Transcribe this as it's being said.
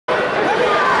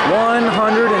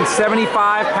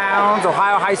175 pounds,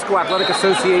 Ohio High School Athletic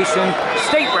Association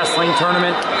State Wrestling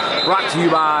Tournament, brought to you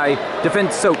by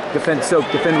Defend Soap, defend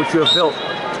what you have built.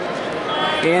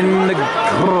 In the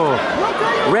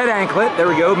red anklet, there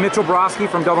we go, Mitchell Broskie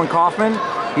from Dublin Coffman.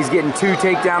 He's getting two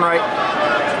takedown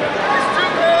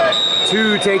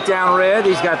red,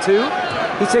 he's got two.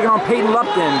 He's taking on Payton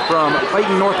Lupton from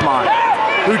Payton, Northmont,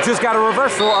 who just got a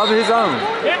reversal of his own.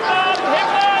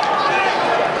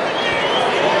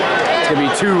 It's gonna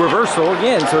be two reversal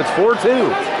again, so it's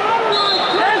 4-2.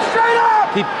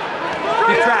 Keep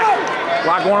track. A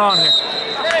lot going on here.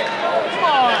 Come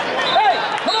on. Hey,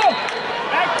 come on.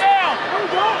 Back down.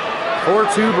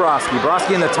 4-2 Broskie.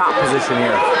 Broskie in the top position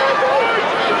here.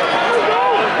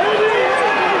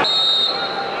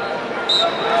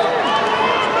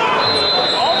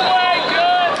 All the way,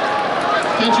 good.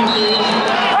 Attention please.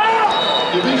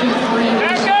 Division 3.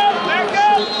 Back up.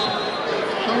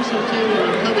 Carson Taylor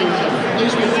and Covington.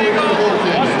 Please report to the ball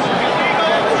cage.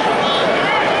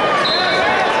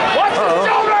 Watch the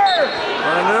shoulder.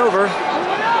 Running it over.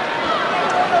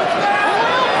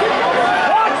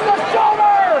 Watch the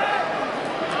shoulder.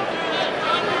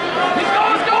 He's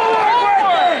going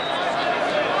forward.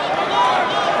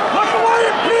 Look away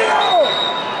and peel.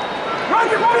 Run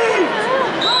your feet.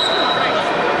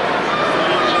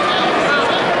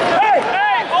 Hey,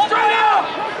 straight up.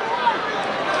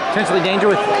 Potentially danger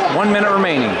with 1 minute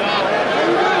remaining.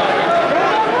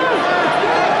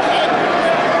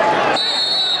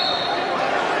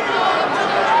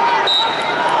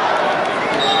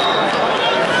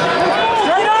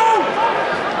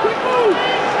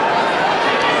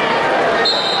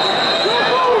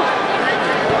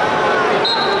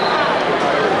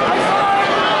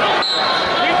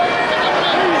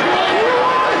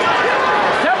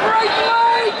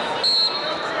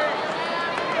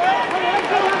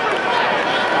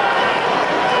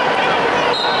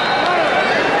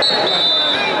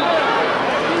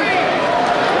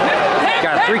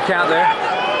 Count there.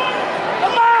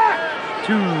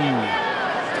 2.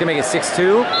 It's gonna make it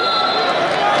 6-2.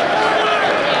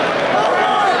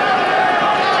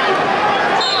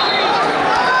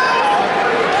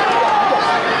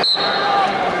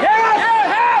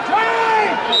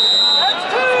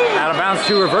 Out of bounds,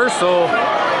 2 reversal.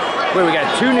 Wait, we got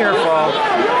 2 near fall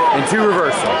and 2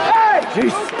 reversal.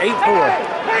 Jeez, 8-4.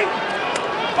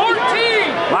 14.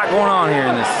 A lot going on here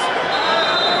in this.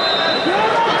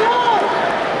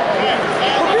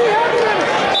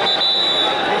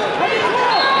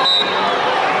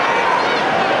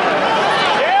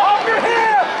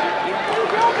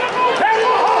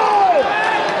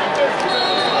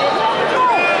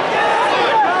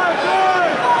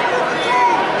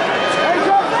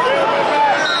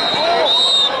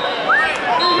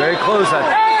 Very close, 3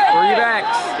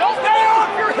 backs.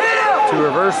 2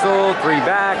 reversal, 3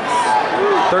 backs,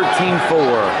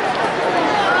 13-4.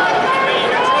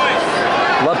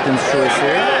 Lupton's choice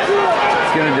here.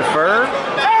 He's going to defer.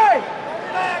 Hey!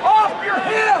 Off your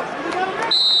hip!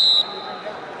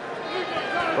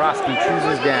 Broskie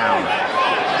chooses down.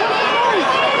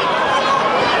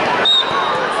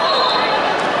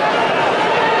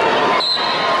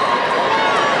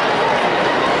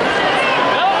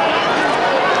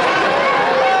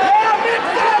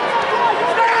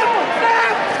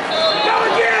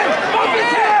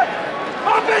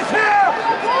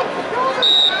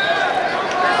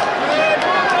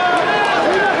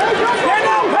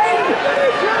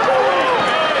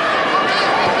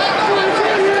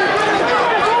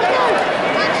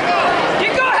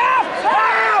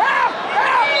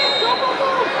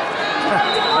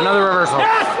 Another reversal.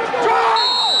 Yes!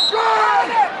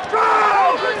 Drive!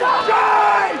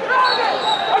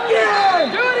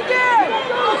 Again! Do it again!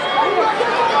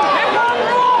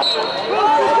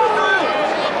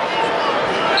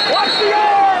 Watch the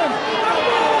arm!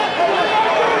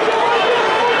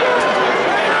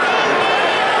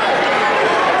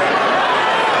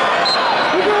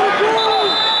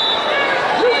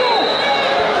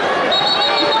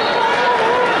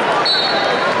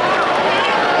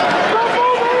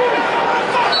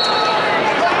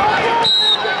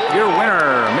 Your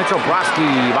winner, Mitchell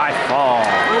Broskie by fall.